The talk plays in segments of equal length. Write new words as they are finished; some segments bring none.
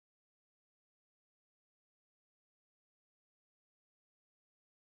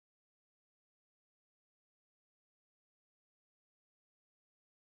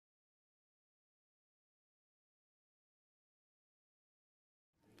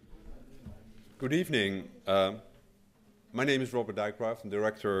Good evening. My name is Robert Dijkgraaf. I'm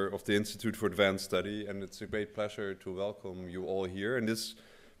director of the Institute for Advanced Study, and it's a great pleasure to welcome you all here. And this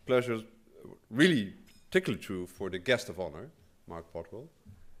pleasure is really particularly true for the guest of honor, Mark Podwal,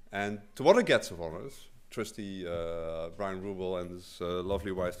 and to other guests of honors, Trustee Brian Rubel and his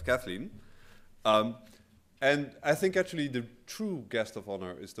lovely wife, Kathleen. And I think actually the true guest of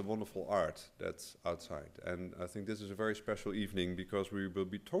honor is the wonderful art that's outside. And I think this is a very special evening because we will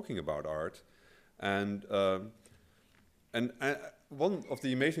be talking about art. And one of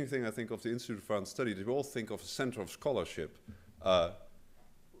the amazing things I think of the Institute for Advanced Study, that we all think of a center of scholarship. One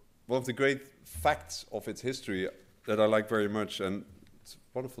of the great facts of its history that I like very much, and it's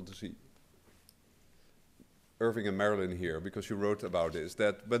wonderful to see Irving and Marilyn here, because you wrote about this,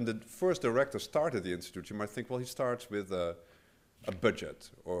 that when the first director started the Institute, you might think, well, he starts with a budget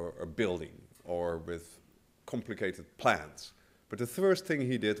or a building or with complicated plans. But the first thing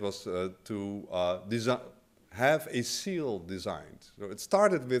he did was to have a seal designed. So it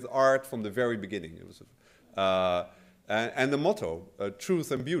started with art from the very beginning. It was, and the motto,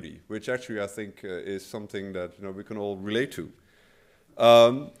 truth and beauty, which actually I think is something that we can all relate to.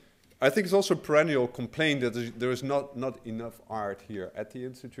 I think it's also a perennial complaint that there is not enough art here at the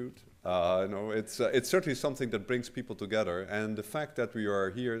Institute. It's certainly something that brings people together, and the fact that we are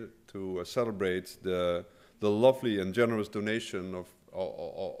here to celebrate the lovely and generous donation of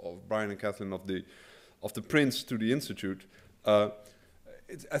Brian and Kathleen of the prints to the Institute, I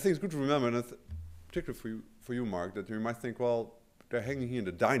think it's good to remember, and particularly for you, Mark, that you might think, well, they're hanging here in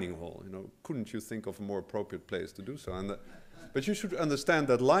the dining hall. Couldn't you think of a more appropriate place to do so? But you should understand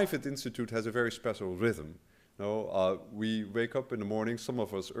that life at the Institute has a very special rhythm. We wake up in the morning, some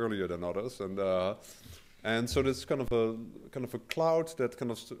of us earlier than others, and so there's kind of a cloud that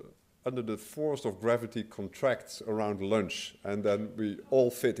kind of under the force of gravity contracts around lunch, and then we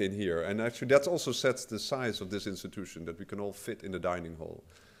all fit in here. And actually that also sets the size of this institution, that we can all fit in the dining hall.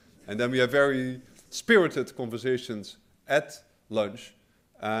 And then we have very spirited conversations at lunch,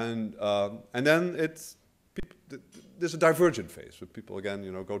 and then there's a divergent phase where people again,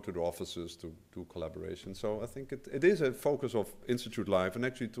 go to their offices to do collaboration. So I think it is a focus of Institute life, and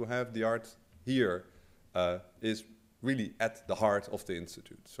actually to have the art here is really at the heart of the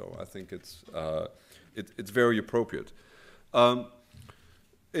Institute. So I think it's very appropriate.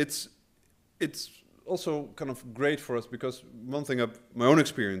 It's also kind of great for us because one thing my own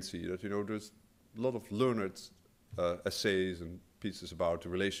experience here, that there's a lot of learned essays and pieces about the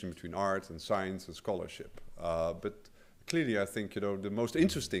relation between art and science and scholarship. But clearly I think the most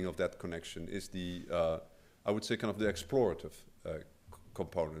interesting of that connection is I would say kind of the explorative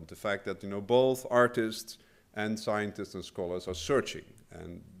component. The fact that both artists and scientists and scholars are searching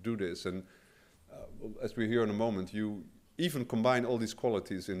and do this. And as we hear in a moment, you even combine all these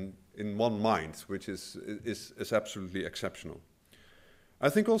qualities in one mind, which is absolutely exceptional. I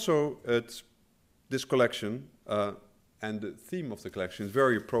think also this collection and the theme of the collection is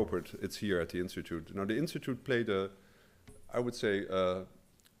very appropriate. It's here at the Institute. The Institute played I would say,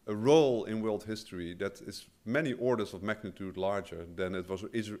 a role in world history that is many orders of magnitude larger than it was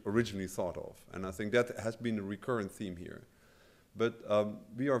originally thought of. And I think that has been a recurrent theme here. But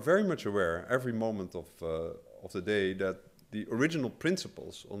we are very much aware, every moment of the day, that the original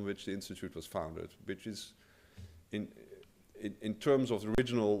principles on which the Institute was founded, which is in terms of the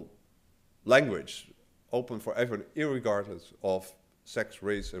original language, open for everyone, irregardless of sex,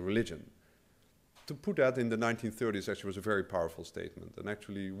 race, and religion. To put that in the 1930s actually was a very powerful statement, and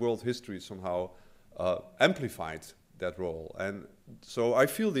actually world history somehow amplified that role. And so I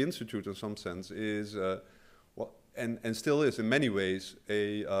feel the Institute in some sense is, and still is in many ways,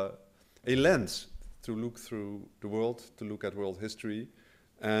 a lens to look through the world, to look at world history,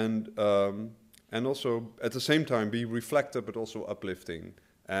 and also at the same time be reflective but also uplifting.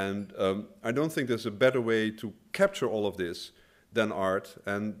 And I don't think there's a better way to capture all of this than art.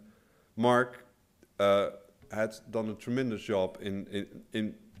 And Mark had done a tremendous job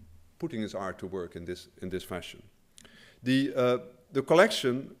in putting his art to work in this fashion. The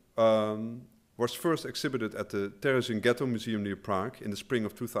collection was first exhibited at the Terezin Ghetto Museum near Prague in the spring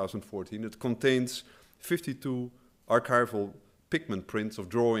of 2014. It contains 52 archival pigment prints of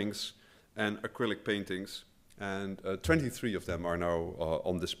drawings and acrylic paintings, and 23 of them are now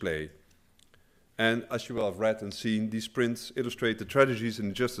on display. And as you will have read and seen, these prints illustrate the tragedies and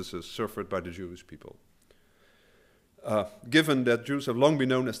injustices suffered by the Jewish people. Given that Jews have long been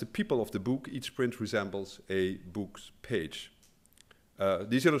known as the people of the book, each print resembles a book's page.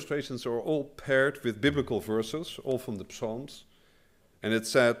 These illustrations are all paired with biblical verses, all from the Psalms, and it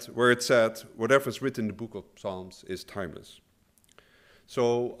said, whatever is written in the book of Psalms is timeless.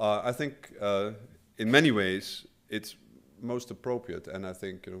 So I think in many ways it's most appropriate, and I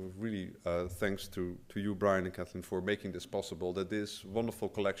think really thanks to you, Brian and Kathleen, for making this possible, that this wonderful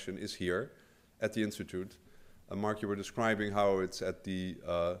collection is here at the Institute. Mark, you were describing how it's at the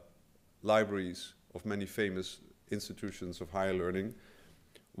libraries of many famous institutions of higher learning.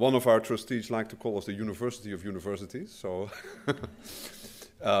 One of our trustees like to call us the University of Universities, so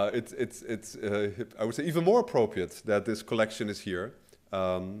it's I would say even more appropriate that this collection is here.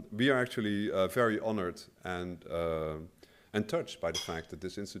 We are actually very honored and touched by the fact that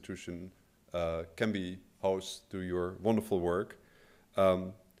this institution can be host to your wonderful work.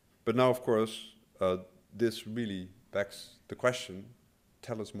 But now, of course, this really begs the question,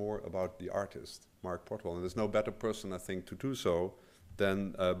 tell us more about the artist, Mark Podwal. And there's no better person, I think, to do so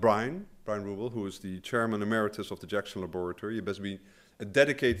than Brian Rubel, who is the chairman emeritus of the Jackson Laboratory. He has been a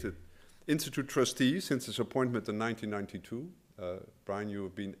dedicated institute trustee since his appointment in 1992. Brian, you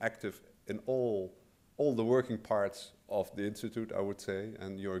have been active in all the working parts of the institute, I would say,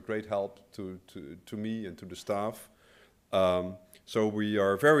 and you're a great help to me and to the staff. So we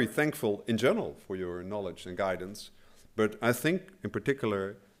are very thankful in general for your knowledge and guidance, but I think in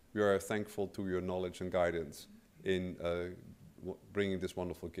particular we are thankful to your knowledge and guidance in bringing this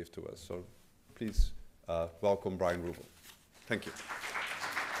wonderful gift to us. So please welcome Brian Rubel. Thank you.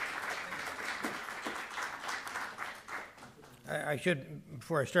 I should,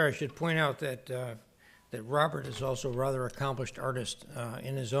 before I start, I should point out that that Robert is also a rather accomplished artist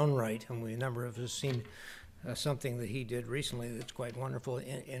in his own right, and a number of us seen something that he did recently that's quite wonderful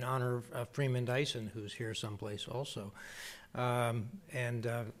in honor of Freeman Dyson, who's here someplace also. And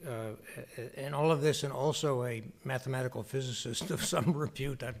all of this, and also a mathematical physicist of some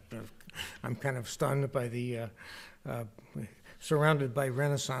repute. I'm kind of stunned by the surrounded by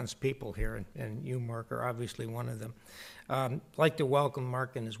Renaissance people here, and you, Mark, are obviously one of them. I'd like to welcome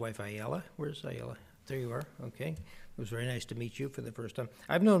Mark and his wife, Ayala. Where's Ayala? There you are. Okay. It was very nice to meet you for the first time.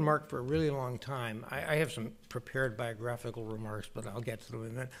 I've known Mark for a really long time. I have some prepared biographical remarks, but I'll get to them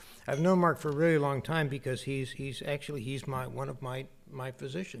in a minute. I've known Mark for a really long time because he's one of my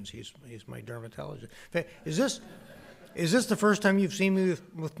physicians. He's my dermatologist. In fact, is this the first time you've seen me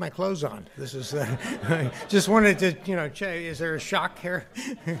with my clothes on? This is just wanted to check. Is there a shock here?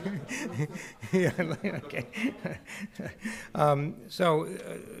 Yeah, okay.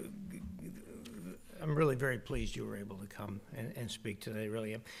 I'm really very pleased you were able to come and speak today.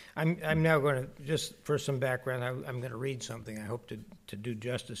 Really, I'm now going to, just for some background, I'm going to read something. I hope to do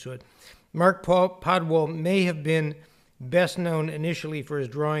justice to it. Mark Podwal may have been best known initially for his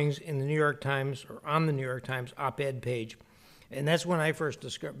drawings in the New York Times, or on the New York Times op-ed page. And that's when I first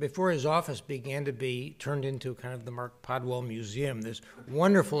discovered, before his office began to be turned into kind of the Mark Podwal Museum, there's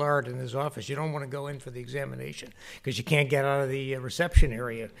wonderful art in his office. You don't want to go in for the examination because you can't get out of the reception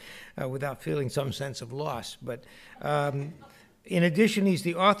area without feeling some sense of loss. But in addition, he's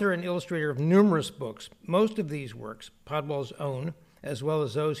the author and illustrator of numerous books. Most of these works, Podwal's own, as well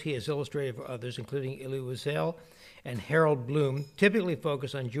as those he has illustrated for others, including Illuminates and Harold Bloom, typically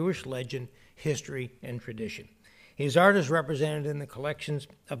focus on Jewish legend, history, and tradition. His art is represented in the collections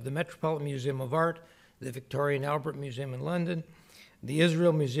of the Metropolitan Museum of Art, the Victoria and Albert Museum in London, the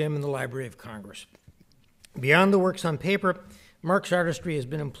Israel Museum, and the Library of Congress. Beyond the works on paper, Mark's artistry has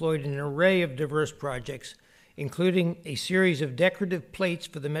been employed in an array of diverse projects, including a series of decorative plates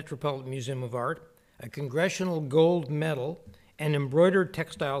for the Metropolitan Museum of Art, a Congressional Gold Medal, and embroidered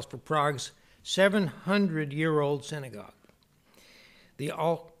textiles for Prague's 700-year-old synagogue. The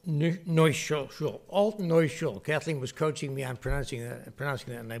Alt-Neuschule. Kathleen was coaching me on pronouncing that,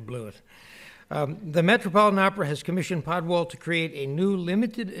 and I blew it. The Metropolitan Opera has commissioned Podwal to create a new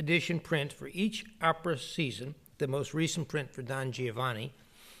limited edition print for each opera season, the most recent print for Don Giovanni,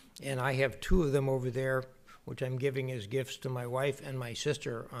 and I have two of them over there, which I'm giving as gifts to my wife and my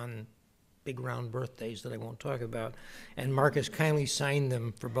sister on big round birthdays that I won't talk about, and Mark has kindly signed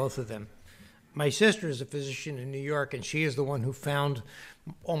them for both of them. My sister is a physician in New York, and she is the one who found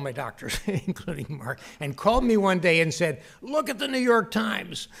all my doctors, including Mark, and called me one day and said, "Look at the New York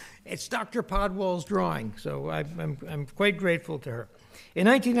Times. It's Dr. Podwal's drawing." So I'm quite grateful to her. In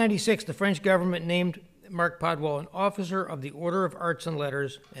 1996, the French government named Mark Podwal an officer of the Order of Arts and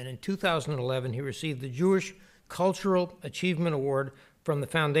Letters, and in 2011, he received the Jewish Cultural Achievement Award from the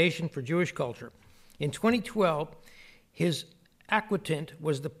Foundation for Jewish Culture. In 2012, his Aquatent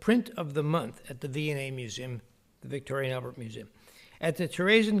was the print of the month at the V&A Museum, the Victoria and Albert Museum. At the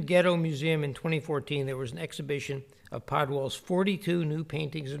Theresian Ghetto Museum in 2014, there was an exhibition of Podwal's 42 new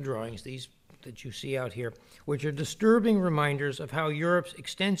paintings and drawings, these that you see out here, which are disturbing reminders of how Europe's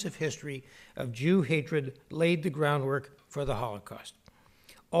extensive history of Jew hatred laid the groundwork for the Holocaust.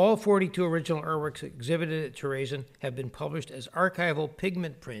 All 42 original artworks exhibited at Terezin have been published as archival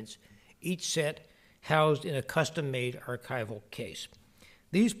pigment prints, each set housed in a custom-made archival case.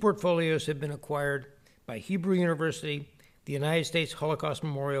 These portfolios have been acquired by Hebrew University, the United States Holocaust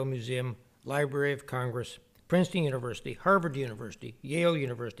Memorial Museum, Library of Congress, Princeton University, Harvard University, Yale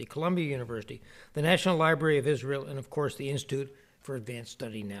University, Columbia University, the National Library of Israel, and of course the Institute for Advanced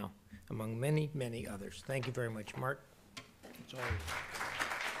Study now, among many, many others. Thank you very much, Mark. That's all.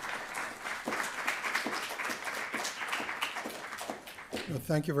 Well,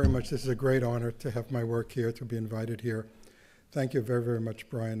 thank you very much. This is a great honor to have my work here, to be invited here. Thank you very, very much,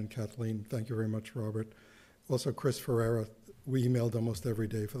 Brian and Kathleen. Thank you very much, Robert. Also, Chris Ferreira. We emailed almost every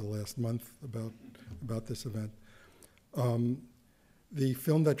day for the last month about this event. The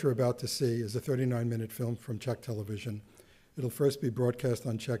film that you're about to see is a 39-minute film from Czech television. It'll first be broadcast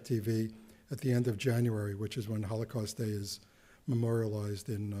on Czech TV at the end of January, which is when Holocaust Day is memorialized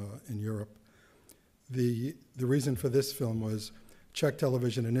in Europe. The reason for this film was Czech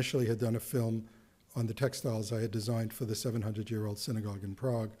television initially had done a film on the textiles I had designed for the 700-year-old synagogue in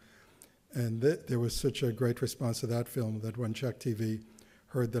Prague. And there was such a great response to that film that when Czech TV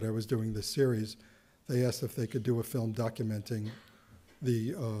heard that I was doing this series, they asked if they could do a film documenting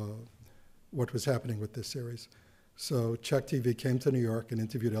what was happening with this series. So Czech TV came to New York and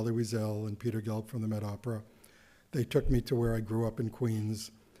interviewed Elie Wiesel and Peter Gelb from the Met Opera. They took me to where I grew up in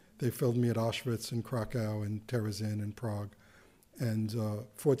Queens. They filmed me at Auschwitz and Krakow and Terezin and Prague. And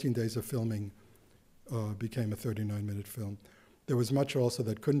 14 days of filming became a 39-minute film. There was much also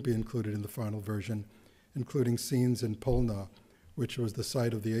that couldn't be included in the final version, including scenes in Polna, which was the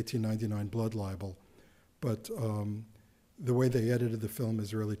site of the 1899 blood libel. But the way they edited the film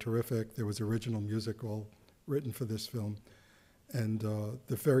is really terrific. There was original music all written for this film. And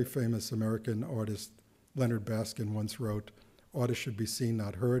the very famous American artist Leonard Baskin once wrote, "Artists should be seen,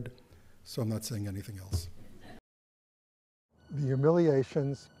 not heard," so I'm not saying anything else. The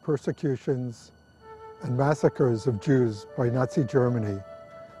humiliations, persecutions, and massacres of Jews by Nazi Germany,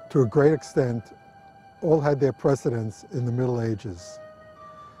 to a great extent, all had their precedents in the Middle Ages.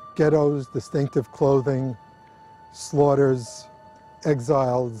 Ghettos, distinctive clothing, slaughters,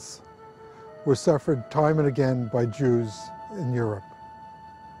 exiles were suffered time and again by Jews in Europe.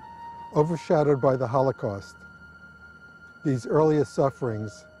 Overshadowed by the Holocaust, these earliest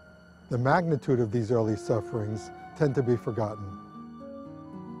sufferings, the magnitude of these early sufferings, tend to be forgotten.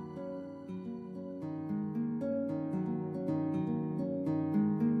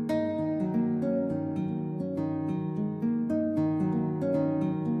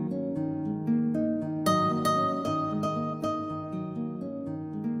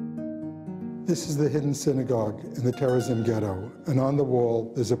 This is the hidden synagogue in the Terezin ghetto, and on the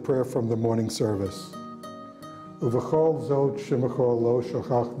wall there's a prayer from the morning service. Uvachol zot shemachol lo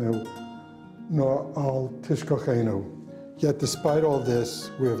shachachnu, no al tishkochenu. Yet despite all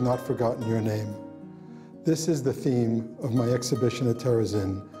this, we have not forgotten your name. This is the theme of my exhibition at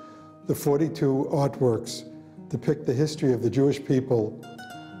Terezin. The 42 artworks depict the history of the Jewish people,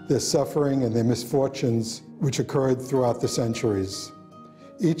 their suffering and their misfortunes, which occurred throughout the centuries.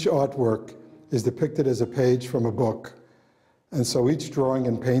 Each artwork is depicted as a page from a book, and so each drawing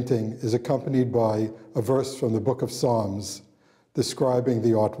and painting is accompanied by a verse from the Book of Psalms describing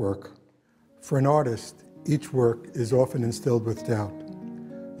the artwork. For an artist, each work is often instilled with doubt.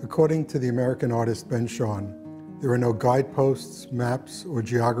 According to the American artist Ben Shahn, there are no guideposts, maps, or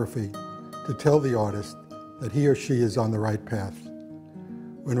geography to tell the artist that he or she is on the right path.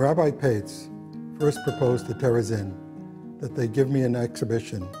 When Rabbi Pates first proposed to Terezin that they give me an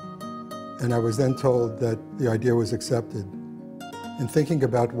exhibition, and I was then told that the idea was accepted, in thinking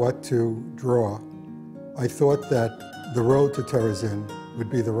about what to draw, I thought that the road to Terezin would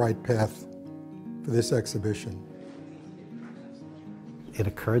be the right path for this exhibition. It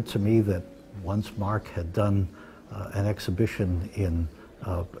occurred to me that once Mark had done an exhibition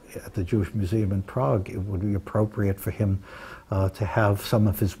at the Jewish Museum in Prague, it would be appropriate for him to have some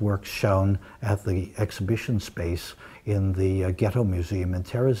of his works shown at the exhibition space in the Ghetto Museum in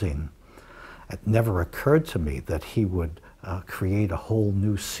Terezin. It never occurred to me that he would create a whole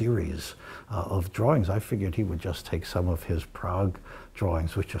new series of drawings. I figured he would just take some of his Prague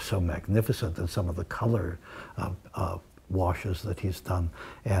drawings, which are so magnificent, and some of the color washes that he's done,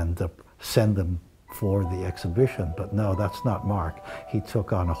 and send them for the exhibition. But no, that's not Mark. He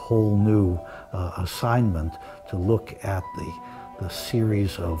took on a whole new assignment to look at the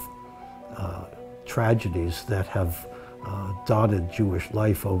series of tragedies that have dotted Jewish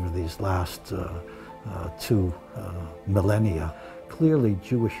life over these last two millennia. Clearly,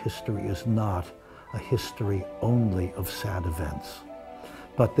 Jewish history is not a history only of sad events,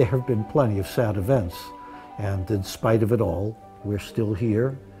 But there have been plenty of sad events, and in spite of it all, we're still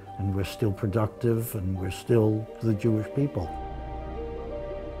here, and we're still productive, and we're still the Jewish people.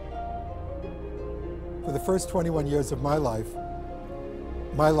 For the first 21 years of my life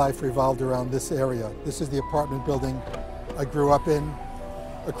revolved around this area. This is the apartment building I grew up in.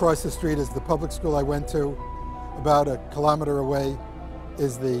 Across the street is the public school I went to. About a kilometer away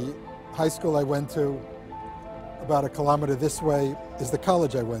is the high school I went to. About a kilometer this way is the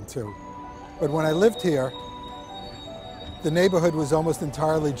college I went to. But when I lived here, the neighborhood was almost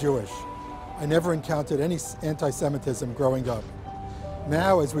entirely Jewish. I never encountered any anti-Semitism growing up.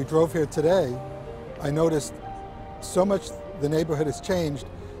 Now, as we drove here today, I noticed so much the neighborhood has changed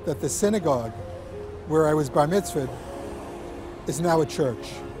that the synagogue where I was bar mitzvahed is now a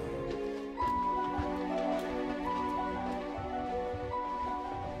church.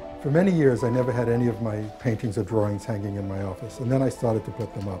 For many years, I never had any of my paintings or drawings hanging in my office, and then I started to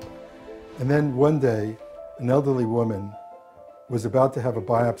put them up. And then one day, an elderly woman was about to have a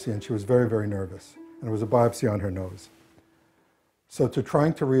biopsy, and she was very, very nervous, and it was a biopsy on her nose. So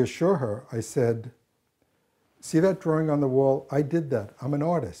trying to reassure her, I said, "See that drawing on the wall? I did that. I'm an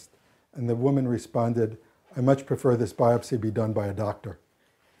artist." And the woman responded, "I much prefer this biopsy be done by a doctor."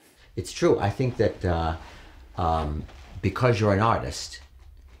 It's true. I think that because you're an artist,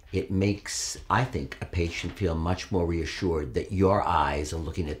 it makes, I think, a patient feel much more reassured that your eyes are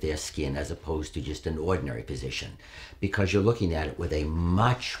looking at their skin as opposed to just an ordinary physician, because you're looking at it with a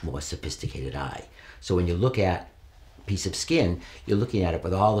much more sophisticated eye. So when you look at a piece of skin, you're looking at it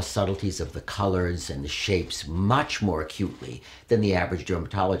with all the subtleties of the colors and the shapes much more acutely than the average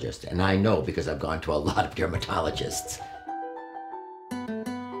dermatologist. And I know because I've gone to a lot of dermatologists.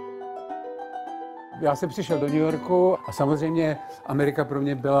 Já jsem přišel do New Yorku a samozřejmě Amerika pro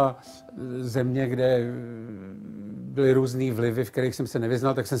mě byla země, kde byly různý vlivy, v kterých jsem se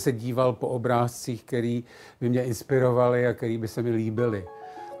nevyznal, tak jsem se díval po obrázcích, který by mě inspirovali a který by se mi líbily.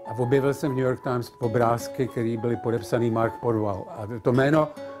 A objevil jsem v New York Times obrázky, které byly podepsaný Mark Podwal. A to jméno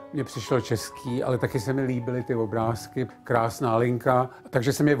mě přišlo český, ale taky se mi líbily ty obrázky, krásná linka,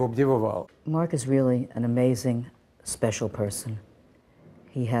 takže jsem je obdivoval. Mark is really an amazing, special person.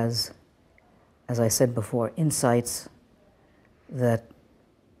 He has, as I said before, insights that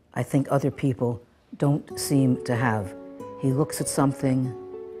I think other people don't seem to have. He looks at something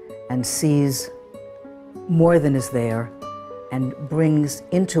and sees more than is there and brings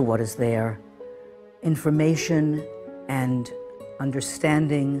into what is there information and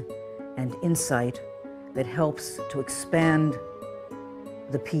understanding and insight that helps to expand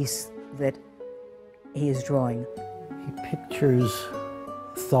the piece that he is drawing. He pictures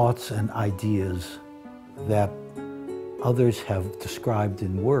thoughts and ideas that others have described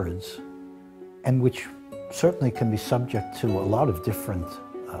in words, and which certainly can be subject to a lot of different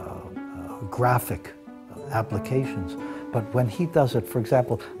graphic applications. But when he does it, for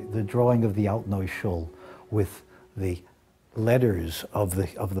example, the drawing of the Altneuschul with the letters of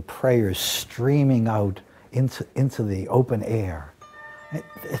the prayers streaming out into the open air,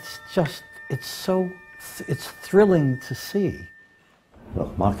 it's thrilling to see.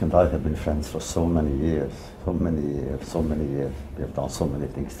 Look, Mark and I have been friends for so many years. We have done so many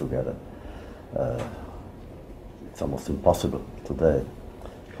things together. It's almost impossible today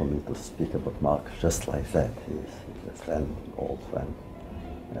for me to speak about Mark just like that. He's a friend, old friend,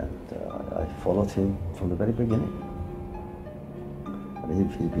 and I followed him from the very beginning. And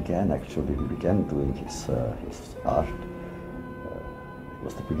he began doing his art. It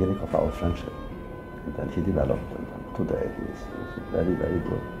was the beginning of our friendship, and then he developed, and today he's very, very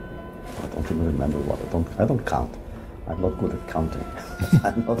good. I don't even remember what. I don't count. I'm not good at counting.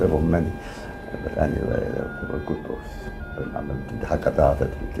 I know there were many, but anyway, there were good books. I remember the Haggadah that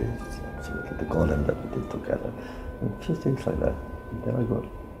we did, the Golem that we did together, and a few things like that. They were good.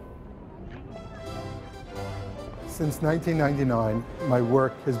 Since 1999, my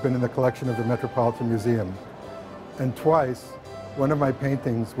work has been in the collection of the Metropolitan Museum, and twice, one of my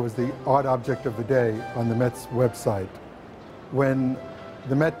paintings was the art object of the day on the Met's website. When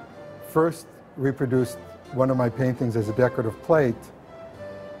the Met first reproduced one of my paintings as a decorative plate,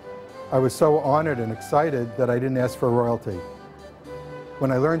 I was so honored and excited that I didn't ask for a royalty.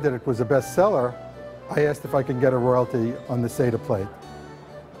 When I learned that it was a bestseller, I asked if I could get a royalty on the Seder plate.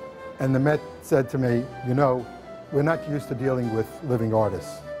 And the Met said to me, "You know, we're not used to dealing with living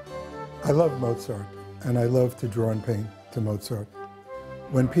artists." I love Mozart, and I love to draw and paint to Mozart.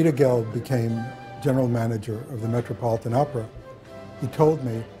 When Peter Geld became general manager of the Metropolitan Opera, he told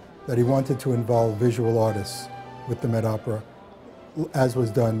me that he wanted to involve visual artists with the Met Opera, as was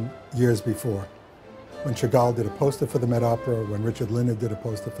done years before. when Chagall did a poster for the Met Opera, when Richard Linner did a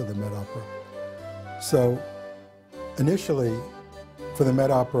poster for the Met Opera. So initially, for the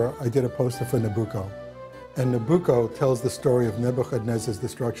Met Opera, I did a poster for Nabucco. And Nabucco tells the story of Nebuchadnezzar's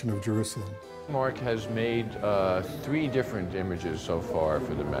destruction of Jerusalem. Mark has made 3 different images so far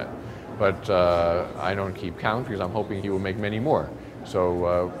for the Met, but I don't keep count because I'm hoping he will make many more.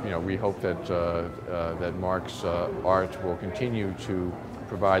 So we hope that that Mark's art will continue to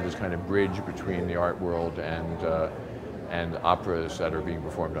provide this kind of bridge between the art world and operas that are being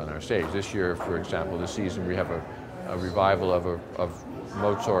performed on our stage. This year, for example, this season we have a revival of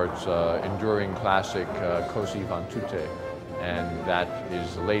Mozart's enduring classic Così fan tutte, and that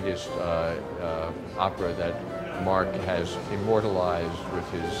is the latest opera that Mark has immortalized with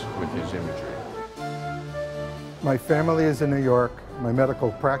his imagery. My family is in New York. My medical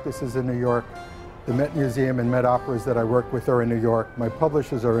practice is in New York. The Met Museum and Met Operas that I work with are in New York. My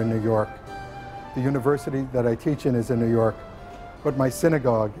publishers are in New York. The university that I teach in is in New York. But my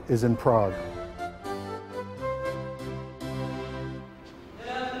synagogue is in Prague.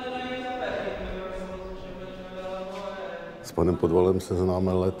 S panem Podwalem se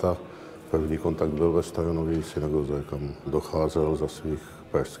známe léta. První kontakt byl ve Staronové synagoze, kam docházel za svých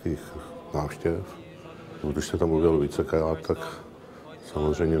pražských návštěv. Když se tam objevil vícekrát, tak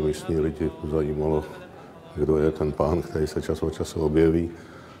samozřejmě místní lidi zajímalo, kdo je ten pán, který se čas od času objeví.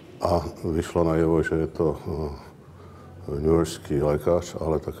 A vyšlo najevo, že je to newyorský lékař,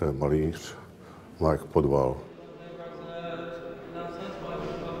 ale také malíř Mark Podwal.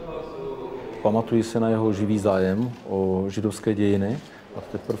 Pamatuji se na jeho živý zájem o židovské dějiny a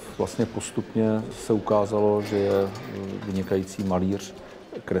teprve vlastně postupně se ukázalo, že je vynikající malíř,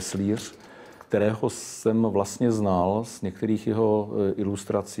 kreslíř, kterého jsem vlastně znal z některých jeho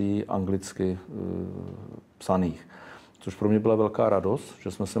ilustrací anglicky psaných. Což pro mě byla velká radost,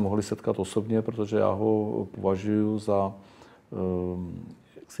 že jsme se mohli setkat osobně, protože já ho považuji za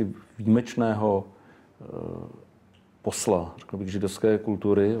výjimečného posla, řekl bych, židovské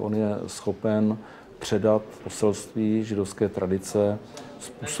kultury. On je schopen předat poselství židovské tradice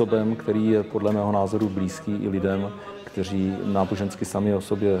způsobem, který je podle mého názoru blízký i lidem, kteří nábožensky sami o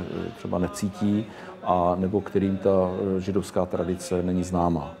sobě třeba necítí, a nebo kterým ta židovská tradice není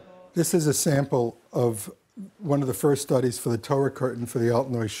známá. This is a sample of one of the first studies for the Torah curtain for the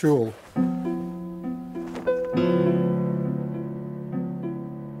Altnoy Shul.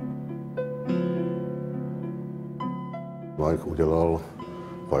 Mike udělal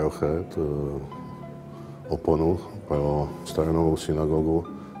parochet, oponu pro Staronovou synagogu,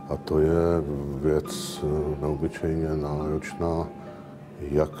 a to je věc neobyčejně náročná,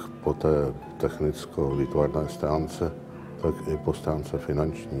 jak po té technicko-výtvarné stránce, tak i po stránce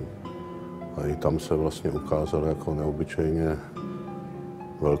finanční. A i tam se vlastně ukázal jako neobyčejně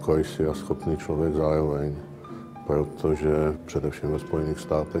velkorysý a schopný člověk zároveň, protože především ve Spojených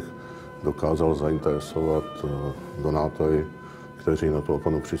státech dokázal zainteresovat donátory, kteří na tu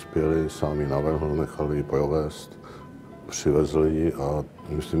oponu přispěli, sám ji navrhl, nechali ji provést, přivezli ji a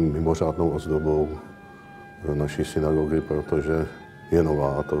myslím mimořádnou ozdobou naší synagogy, protože je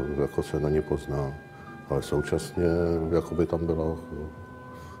nová a to jako se na ní pozná, ale současně jako by tam byla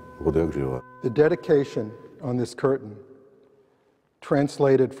od jak živé. The dedication on this curtain,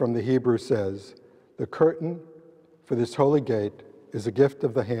 translated from the Hebrew, says, "The curtain for this holy gate is a gift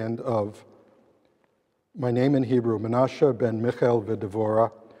of the hand of my name in Hebrew, Menashe ben Michael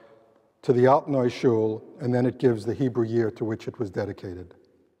Vedevora, to the Altnoy Shul," and then it gives the Hebrew year to which it was dedicated.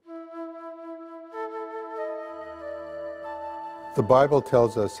 The Bible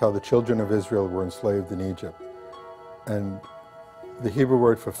tells us how the children of Israel were enslaved in Egypt. And the Hebrew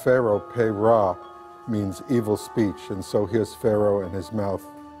word for Pharaoh, Pei-Ra, means evil speech. And so here's Pharaoh, and his mouth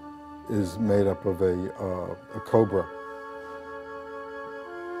is made up of a cobra.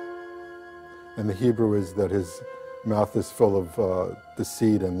 And the Hebrew is that his mouth is full of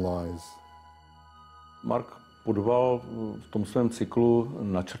deceit and lies. Mark Podwal v tom svém cyklu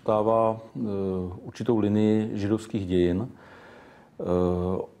načrtává určitou linii židovských dějin.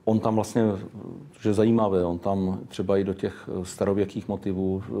 On tam vlastně, že je zajímavé, on tam třeba i do těch starověkých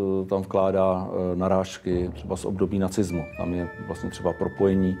motivů tam vkládá narážky třeba z období nacismu. Tam je vlastně třeba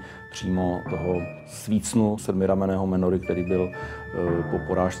propojení přímo toho svícnu sedmiramenného menory, který byl po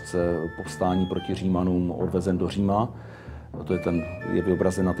porážce povstání proti Římanům odvezen do Říma. To je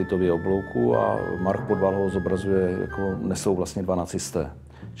vyobrazen na Titově oblouku a Mark Podwal ho zobrazuje jako nesou vlastně dva nacisté.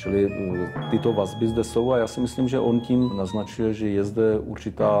 Čili tyto vazby zde jsou a já si myslím, že on tím naznačuje, že je zde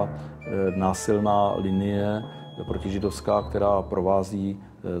určitá násilná linie protižidovská, která provází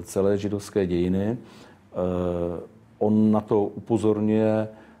celé židovské dějiny. On na to upozorňuje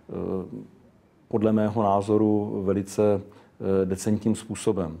podle mého názoru velice decentním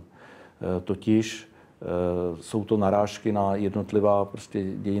způsobem. Totiž jsou to narážky na jednotlivá prostě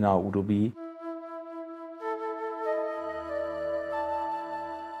dějinná údobí.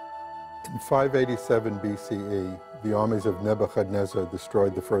 In 587 BCE, the armies of Nebuchadnezzar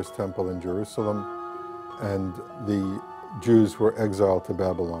destroyed the first temple in Jerusalem, and the Jews were exiled to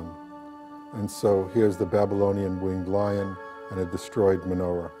Babylon. And so here's the Babylonian winged lion and a destroyed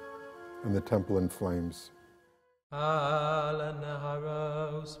menorah, and the temple in flames.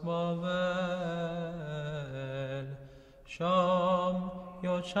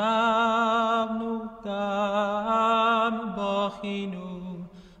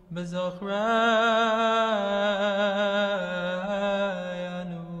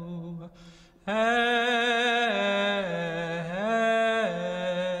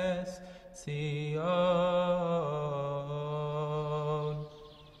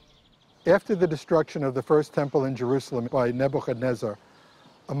 After the destruction of the first temple in Jerusalem by Nebuchadnezzar,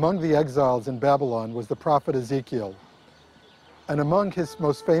 among the exiles in Babylon was the prophet Ezekiel. And among his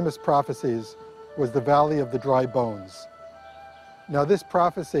most famous prophecies was the Valley of the Dry Bones. Now, this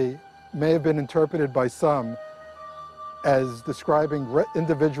prophecy may have been interpreted by some as describing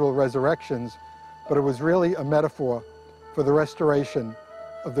individual resurrections, but it was really a metaphor for the restoration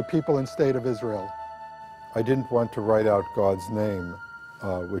of the people and state of Israel. I didn't want to write out God's name,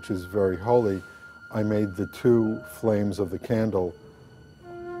 which is very holy. I made the two flames of the candle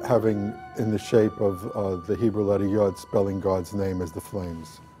having in the shape of the Hebrew letter Yod, spelling God's name as the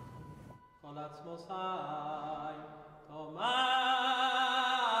flames.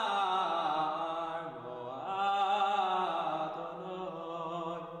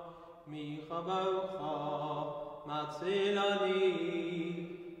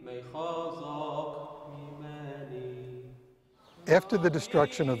 After the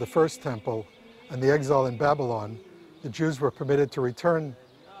destruction of the first temple and the exile in Babylon, the Jews were permitted to return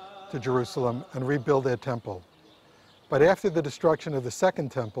to Jerusalem and rebuild their temple. But after the destruction of the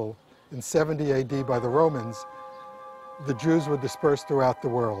second temple in 70 AD by the Romans, the Jews were dispersed throughout the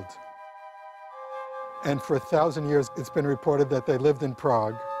world. And for 1,000 years, it's been reported that they lived in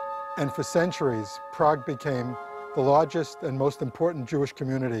Prague. And for centuries, Prague became the largest and most important Jewish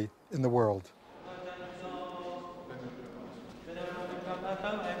community in the world.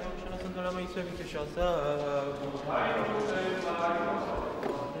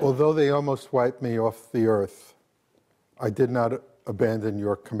 Although they almost wiped me off the earth, I did not abandon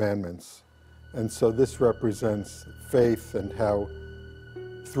your commandments. And so this represents faith and how,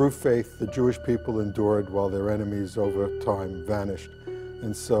 through faith, the Jewish people endured while their enemies over time vanished.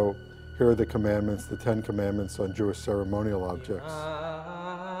 And so here are the commandments, the 10 commandments on Jewish ceremonial objects.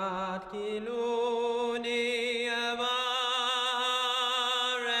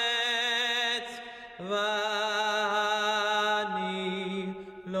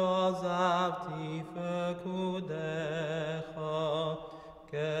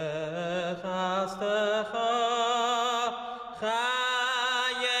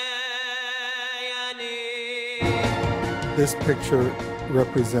 This picture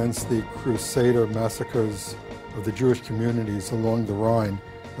represents the Crusader massacres of the Jewish communities along the Rhine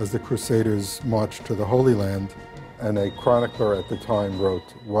as the Crusaders marched to the Holy Land. And a chronicler at the time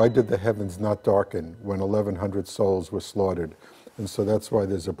wrote, "Why did the heavens not darken when 1,100 souls were slaughtered?" And so that's why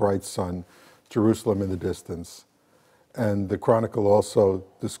there's a bright sun, Jerusalem in the distance. And the chronicle also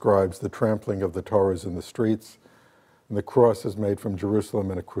describes the trampling of the Torahs in the streets. And the cross is made from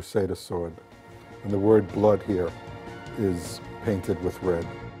Jerusalem and a Crusader sword. And the word blood here is painted with red.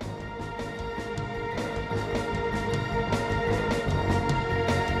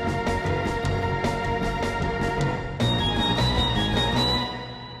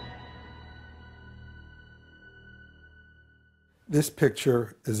 This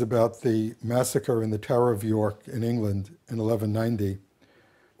picture is about the massacre in the Tower of York in England in 1190,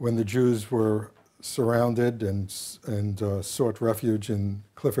 when the Jews were surrounded and sought refuge in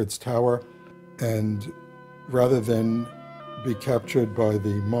Clifford's Tower. And rather than be captured by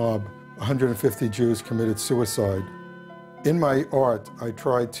the mob, 150 Jews committed suicide. In my art, I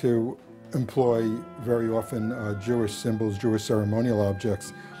try to employ very often Jewish symbols, Jewish ceremonial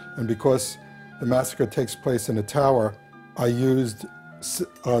objects. And because the massacre takes place in a tower, I used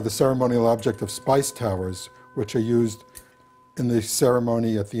the ceremonial object of spice towers, which are used in the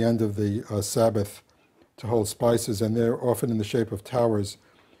ceremony at the end of the Sabbath to hold spices, and they're often in the shape of towers.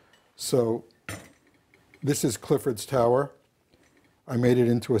 So this is Clifford's Tower. I made it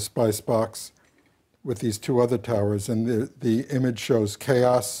into a spice box with these two other towers, and the image shows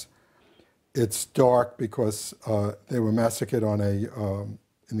chaos. It's dark because they were massacred on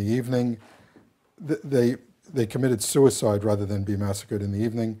in the evening. they committed suicide rather than be massacred in the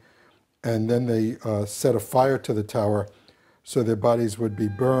evening. And then they set a fire to the tower so their bodies would be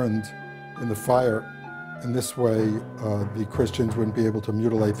burned in the fire. And this way, the Christians wouldn't be able to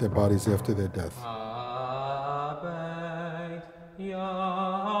mutilate their bodies after their death.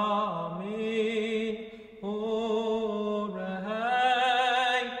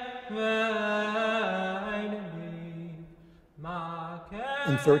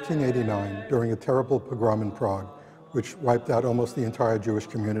 In 1389, during a terrible pogrom in Prague, which wiped out almost the entire Jewish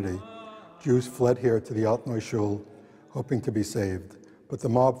community, Jews fled here to the Altneu Shul, hoping to be saved. But the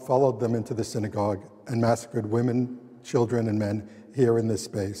mob followed them into the synagogue and massacred women, children, and men here in this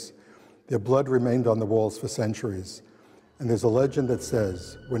space. Their blood remained on the walls for centuries. And there's a legend that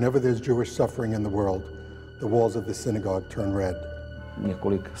says, whenever there's Jewish suffering in the world, the walls of the synagogue turn red.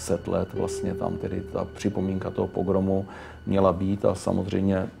 Několik set let vlastně tam tedy ta připomínka toho pogromu měla být a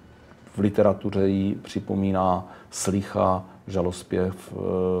samozřejmě v literatuře ji připomíná slicha, žalospěv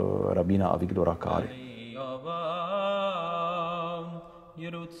rabína Avigdora Káry.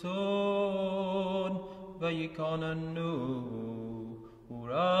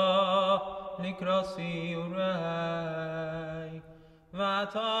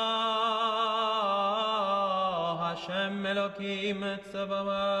 Hashem Elokim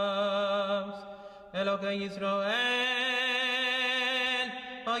Tzavaos Elokei Yisrael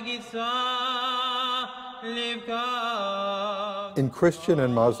Hagitza Livka. In Christian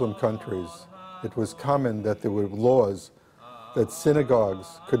and Muslim countries, it was common that there were laws that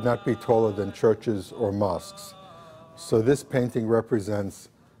synagogues could not be taller than churches or mosques. So this painting represents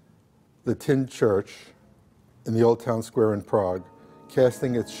the tin church in the Old Town Square in Prague,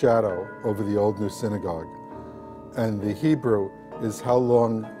 casting its shadow over the old new synagogue. And the Hebrew is, how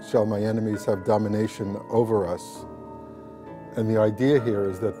long shall my enemies have domination over us? And the idea here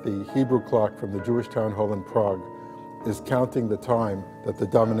is that the Hebrew clock from the Jewish town hall in Prague is counting the time that the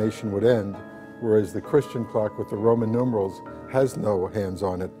domination would end, whereas the Christian clock with the Roman numerals has no hands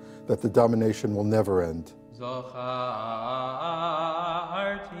on it, that the domination will never end.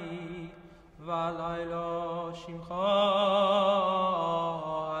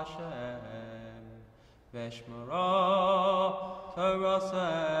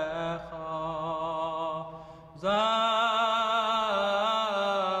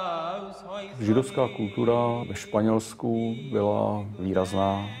 Židovská kultura ve Španělsku byla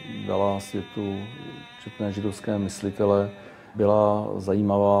výrazná, dala světu četné židovské myslitele, byla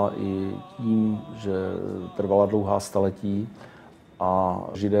zajímavá i tím, že trvala dlouhá staletí a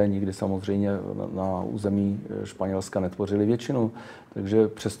Židé nikdy samozřejmě na území Španělska netvořili většinu. Takže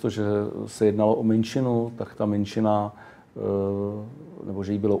přestože se jednalo o menšinu, tak ta menšina, nebo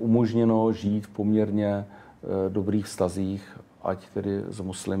že jí bylo umožněno žít v poměrně dobrých vztazích, ať tedy s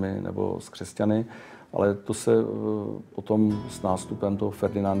muslimy nebo s křesťany, ale to se potom s nástupem toho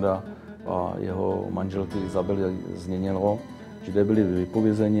Ferdinanda a jeho manželky Izabely změnilo. Židé byli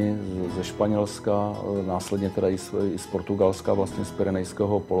vypovězeni ze Španělska, následně teda i z Portugalska, vlastně z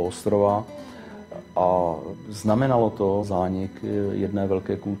Pyrenejského poloostrova. A znamenalo to zánik jedné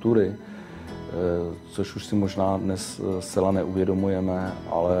velké kultury, což už si možná dnes zcela neuvědomujeme,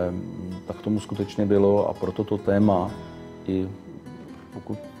 ale tak tomu skutečně bylo a proto to téma, i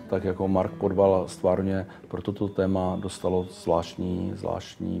pokud tak jako Mark Podwal stvárně, proto to téma dostalo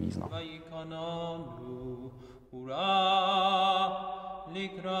zvláštní význam.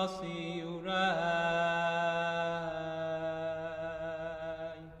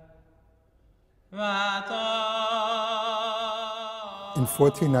 In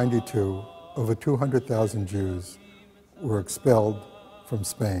 1492, over 200,000 Jews were expelled from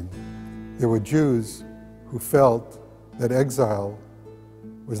Spain. There were Jews who felt that exile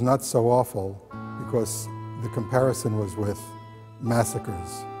was not so awful because the comparison was with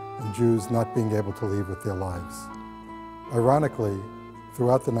massacres and Jews not being able to leave with their lives. Ironically,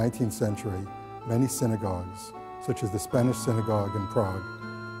 throughout the 19th century, many synagogues, such as the Spanish synagogue in Prague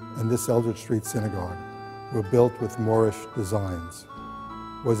and this Eldridge Street synagogue, were built with Moorish designs.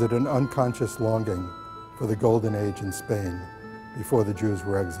 Was it an unconscious longing for the Golden Age in Spain before the Jews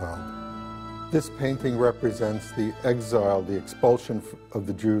were exiled? This painting represents the exile, the expulsion of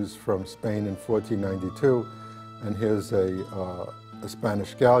the Jews from Spain in 1492. And here's a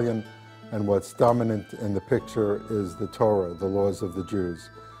Spanish galleon. And what's dominant in the picture is the Torah, the laws of the Jews.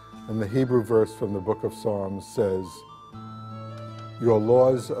 And the Hebrew verse from the book of Psalms says, "Your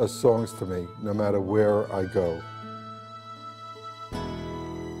laws are songs to me, no matter where I go."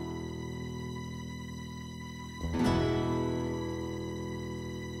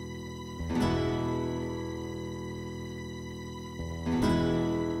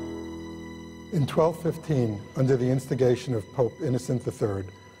 In 1215, under the instigation of Pope Innocent III,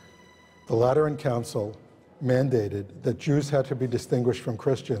 the Lateran Council mandated that Jews had to be distinguished from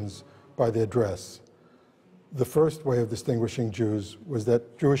Christians by their dress. The first way of distinguishing Jews was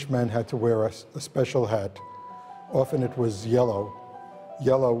that Jewish men had to wear a special hat. Often it was yellow.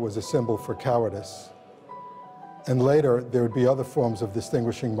 Yellow was a symbol for cowardice. And later, there would be other forms of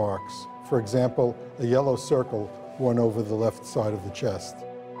distinguishing marks. For example, a yellow circle worn over the left side of the chest.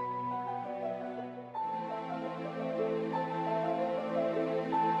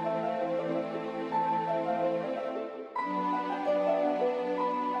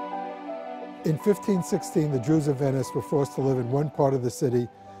 In 1516, the Jews of Venice were forced to live in one part of the city.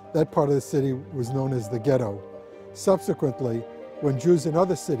 That part of the city was known as the ghetto. Subsequently, when Jews in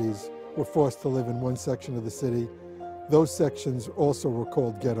other cities were forced to live in one section of the city, those sections also were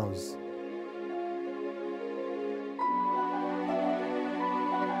called ghettos.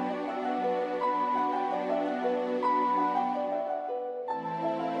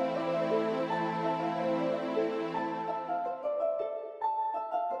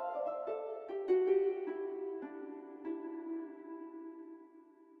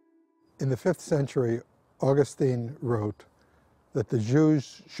 In the 5th century, Augustine wrote that the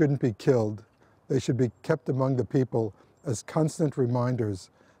Jews shouldn't be killed. They should be kept among the people as constant reminders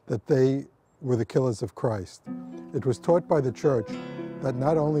that they were the killers of Christ. It was taught by the church that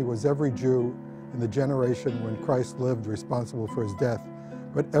not only was every Jew in the generation when Christ lived responsible for his death,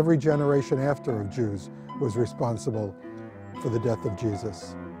 but every generation after of Jews was responsible for the death of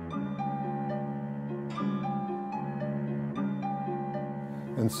Jesus.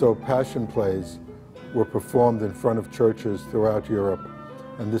 And so passion plays were performed in front of churches throughout Europe.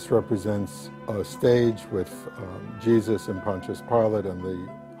 And this represents a stage with Jesus and Pontius Pilate and the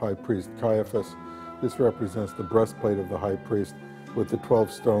high priest Caiaphas. This represents the breastplate of the high priest with the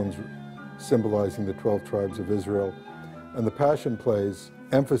 12 stones symbolizing the 12 tribes of Israel. And the passion plays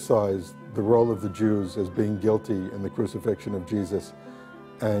emphasized the role of the Jews as being guilty in the crucifixion of Jesus.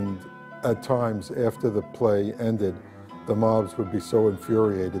 And at times, after the play ended, the mobs would be so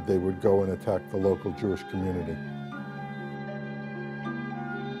infuriated they would go and attack the local Jewish community.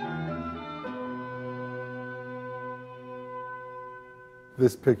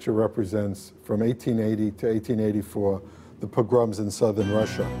 This picture represents, from 1880 to 1884, the pogroms in southern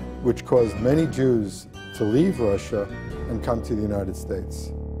Russia, which caused many Jews to leave Russia and come to the United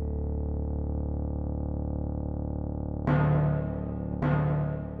States.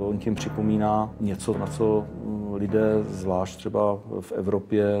 On tím připomíná něco, na co lidé, zvlášť třeba v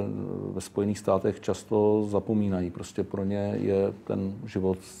Evropě, ve Spojených státech, často zapomínají. Prostě pro ně je ten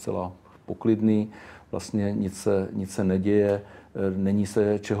život zcela poklidný, vlastně nic se neděje, není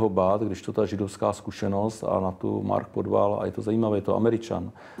se čeho bát, když to ta židovská zkušenost, a na tu Mark Podwal, a je to zajímavé, je to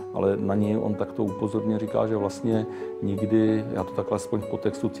Američan, ale na něj on takto upozorně říká, že vlastně nikdy, já to takhle aspoň po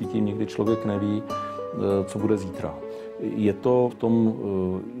textu cítím, nikdy člověk neví, co bude zítra. Je to v tom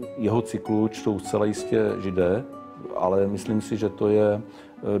jeho cyklu, čtou zcela jistě Židé, ale myslím si, že to je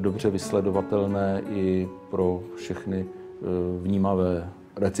dobře vysledovatelné i pro všechny vnímavé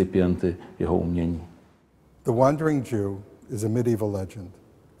recipienty jeho umění. The Wandering Jew is a medieval legend.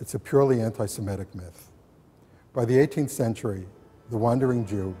 It's a purely anti-Semitic myth. By the 18th century, the Wandering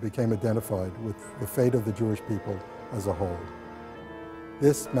Jew became identified with the fate of the Jewish people as a whole.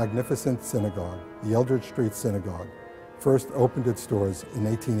 This magnificent synagogue, the Eldridge Street Synagogue, first opened its doors in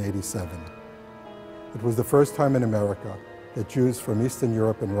 1887. It was the first time in America that Jews from Eastern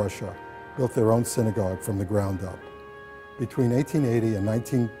Europe and Russia built their own synagogue from the ground up. Between 1880 and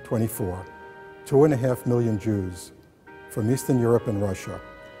 1924, 2.5 million Jews from Eastern Europe and Russia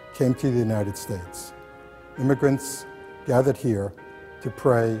came to the United States. Immigrants gathered here to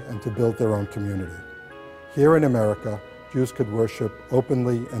pray and to build their own community. Here in America, Jews could worship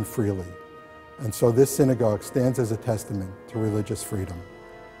openly and freely. And so this synagogue stands as a testament to religious freedom.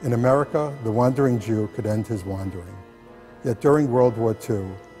 In America, the wandering Jew could end his wandering. Yet during World War II,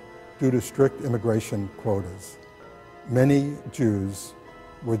 due to strict immigration quotas, many Jews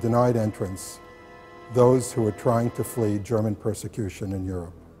were denied entrance, those who were trying to flee German persecution in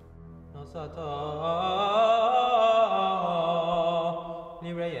Europe.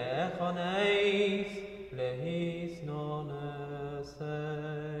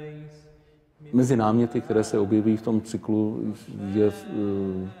 Mezi náměty, které se objeví v tom cyklu, je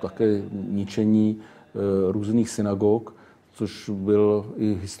také ničení různých synagog, což byl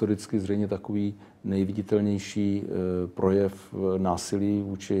i historicky zřejmě takový nejviditelnější projev násilí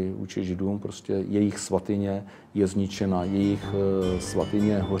vůči Židům. Prostě jejich svatyně je zničena, jejich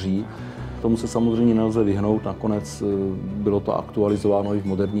svatyně hoří. Tomu se samozřejmě nelze vyhnout. Nakonec bylo to aktualizováno i v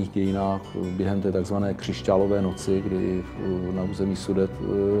moderních dějinách během té takzvané křišťálové noci, kdy na území Sudet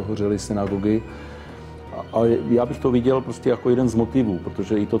hořely synagogy. A já bych to viděl prostě jako jeden z motivů,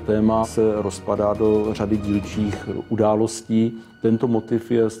 protože i to téma se rozpadá do řady dílčích událostí. Tento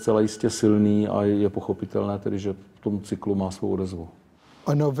motiv je zcela jistě silný a je pochopitelné tedy, že v tom cyklu má svou odezvu.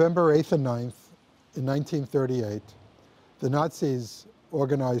 On November 8th and 9th in 1938, the Nazis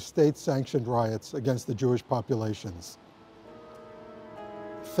organized state-sanctioned riots against the Jewish populations.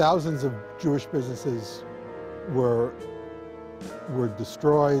 Thousands of Jewish businesses were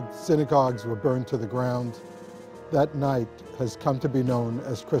destroyed, synagogues were burned to the ground. That night has come to be known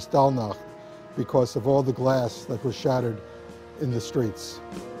as Kristallnacht because of all the glass that was shattered in the streets.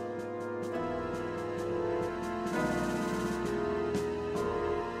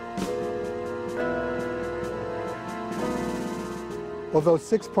 Although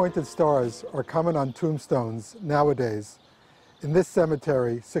six-pointed stars are common on tombstones nowadays, in this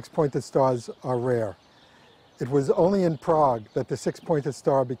cemetery, six-pointed stars are rare. It was only in Prague that the six-pointed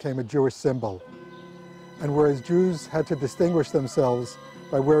star became a Jewish symbol. And whereas Jews had to distinguish themselves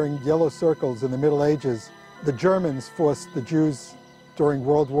by wearing yellow circles in the Middle Ages, the Germans forced the Jews during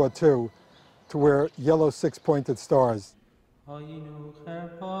World War II to wear yellow six-pointed stars.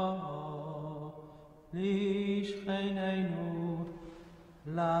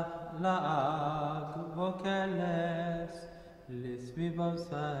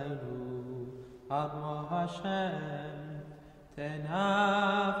 Admo Hashem,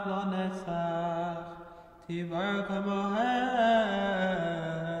 tenaf lo netzach, tivar kamohesh,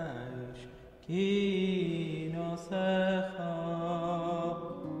 ki nosecha.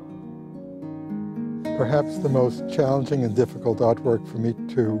 Perhaps the most challenging and difficult artwork for me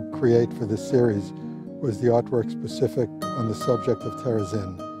to create for this series was the artwork specific on the subject of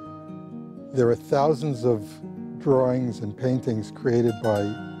Terezin. There are thousands of drawings and paintings created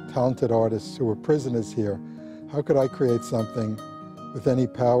by talented artists who were prisoners here. How could I create something with any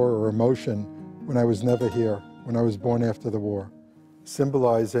power or emotion when I was never here, when I was born after the war?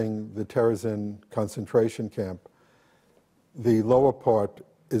 Symbolizing the Terezin concentration camp, the lower part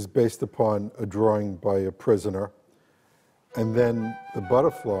is based upon a drawing by a prisoner, and then the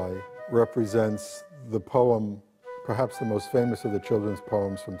butterfly represents the poem, perhaps the most famous of the children's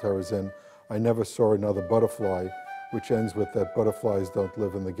poems from Terezin, I Never Saw Another Butterfly, which ends with that butterflies don't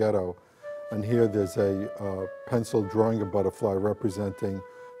live in the ghetto. And here there's a pencil drawing a butterfly representing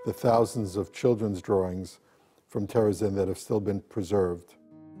the thousands of children's drawings from Terezin that have still been preserved.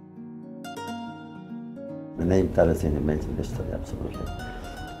 The name Terezin remains in history, absolutely.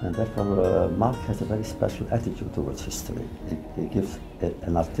 And therefore, Mark has a very special attitude towards history. He gives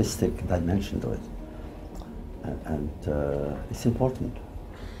an artistic dimension to it. And it's important.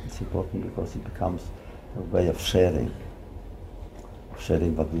 It's important because it becomes a way of sharing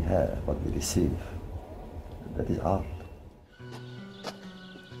what we have, what we receive. And that is art.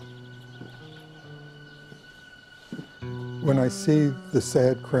 When I see the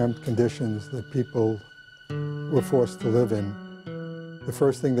sad, cramped conditions that people were forced to live in, the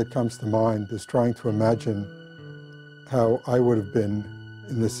first thing that comes to mind is trying to imagine how I would have been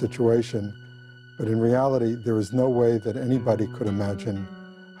in this situation. But in reality, there is no way that anybody could imagine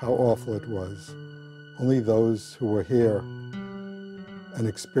how awful it was. Only those who were here and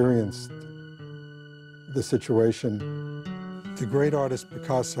experienced the situation. The great artist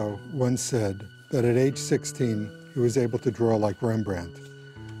Picasso once said that at age 16, he was able to draw like Rembrandt,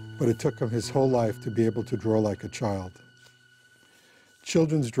 but it took him his whole life to be able to draw like a child.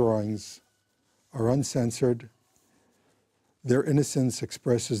 Children's drawings are uncensored. Their innocence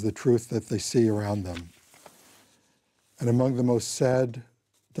expresses the truth that they see around them. And among the most sad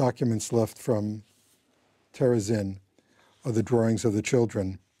documents left from Terezin are the drawings of the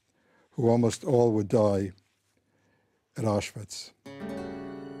children, who almost all would die at Auschwitz.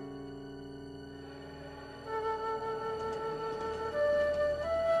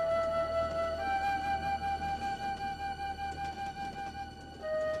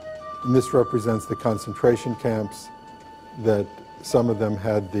 And this represents the concentration camps, that some of them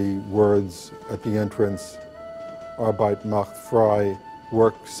had the words at the entrance, Arbeit macht frei,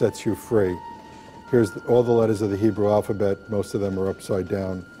 work sets you free. Here's all the letters of the Hebrew alphabet, most of them are upside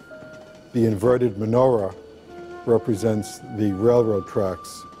down. The inverted menorah represents the railroad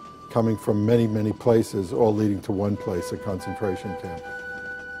tracks coming from many, many places, all leading to one place, a concentration camp.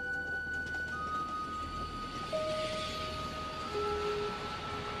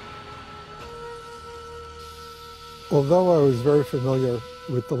 Although I was very familiar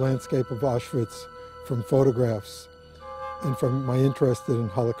with the landscape of Auschwitz from photographs and from my interest in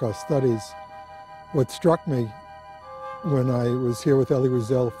Holocaust studies, what struck me when I was here with Elie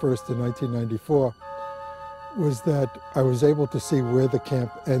Wiesel first in 1994 was that I was able to see where the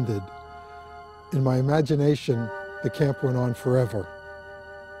camp ended. In my imagination, the camp went on forever.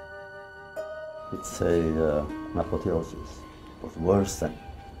 It's an apotheosis. It was worse than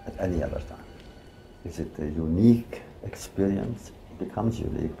at any other time. Is it a unique experience? It becomes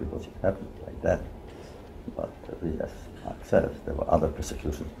unique because it happened like that. But as Mark says, there were other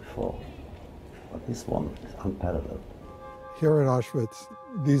persecutions before. But this one is unparalleled. Here in Auschwitz,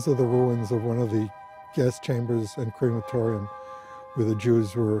 these are the ruins of one of the gas chambers and crematorium where the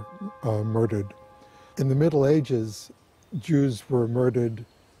Jews were murdered. In the Middle Ages, Jews were murdered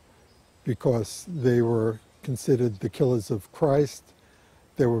because they were considered the killers of Christ.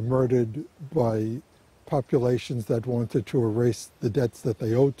 They were murdered by populations that wanted to erase the debts that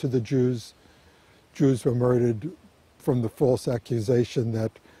they owed to the Jews. Jews were murdered from the false accusation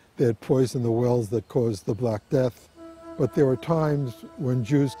that they had poisoned the wells that caused the Black Death. But there were times when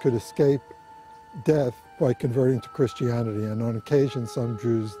Jews could escape death by converting to Christianity, and on occasion some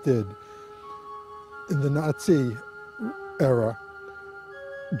Jews did. In the Nazi era,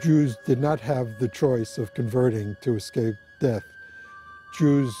 Jews did not have the choice of converting to escape death.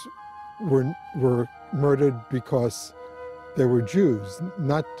 Jews were murdered because they were Jews,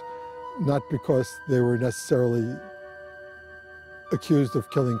 not because they were necessarily accused of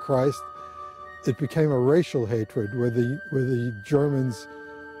killing Christ. It became a racial hatred where the Germans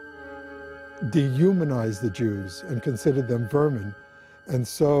dehumanized the Jews and considered them vermin. And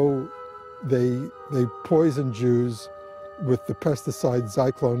so they poisoned Jews with the pesticide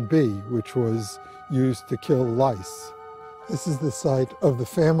Zyklon B, which was used to kill lice. This is the site of the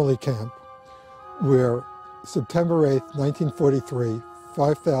family camp where September 8th, 1943,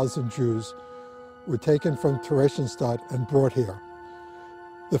 5,000 Jews were taken from Theresienstadt and brought here.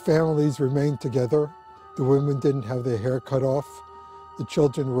 The families remained together. The women didn't have their hair cut off. The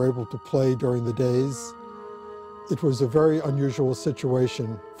children were able to play during the days. It was a very unusual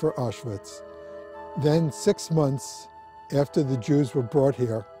situation for Auschwitz. Then 6 months after the Jews were brought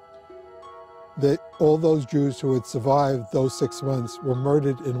here, all those Jews who had survived those 6 months were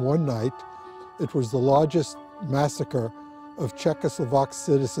murdered in one night. It was the largest massacre of Czechoslovak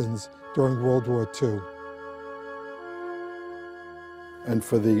citizens during World War II. And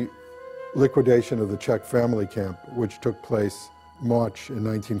for the liquidation of the Czech family camp, which took place March in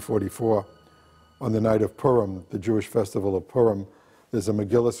 1944, on the night of Purim, the Jewish festival of Purim, there's a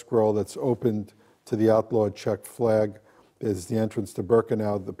Megillah scroll that's opened to the outlawed Czech flag. There's the entrance to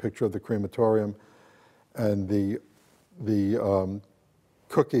Birkenau, the picture of the crematorium, and the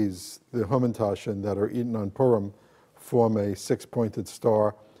cookies, the Hamantaschen, that are eaten on Purim form a six-pointed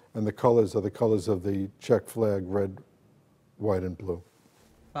star, and the colors are the colors of the Czech flag, red, white, and blue.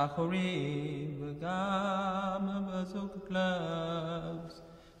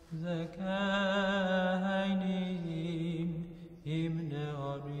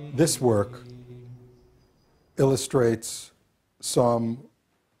 This work illustrates Psalm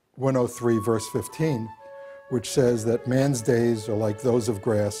 103, verse 15, which says that man's days are like those of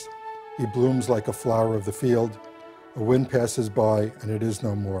grass. He blooms like a flower of the field. A wind passes by, and it is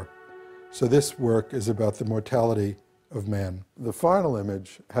no more. So this work is about the mortality of man. The final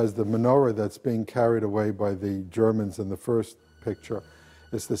image has the menorah that's being carried away by the Germans in the first picture.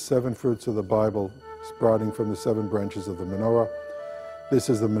 It's the 7 fruits of the Bible sprouting from the 7 branches of the menorah. This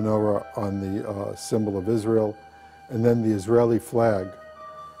is the menorah on the symbol of Israel. And then the Israeli flag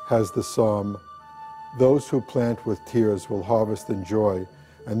has the psalm, "Those who plant with tears will harvest in joy."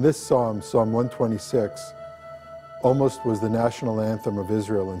 And this psalm, Psalm 126, almost was the national anthem of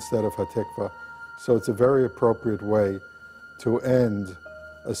Israel instead of Hatikvah. So it's a very appropriate way to end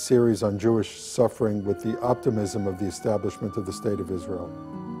a series on Jewish suffering with the optimism of the establishment of the State of Israel.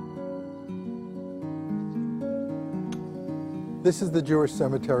 This is the Jewish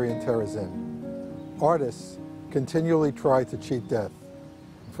cemetery in Terezin. Artists continually try to cheat death,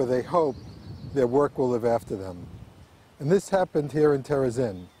 for they hope their work will live after them. And this happened here in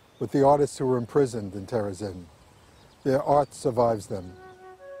Terezin with the artists who were imprisoned in Terezin. Their art survives them.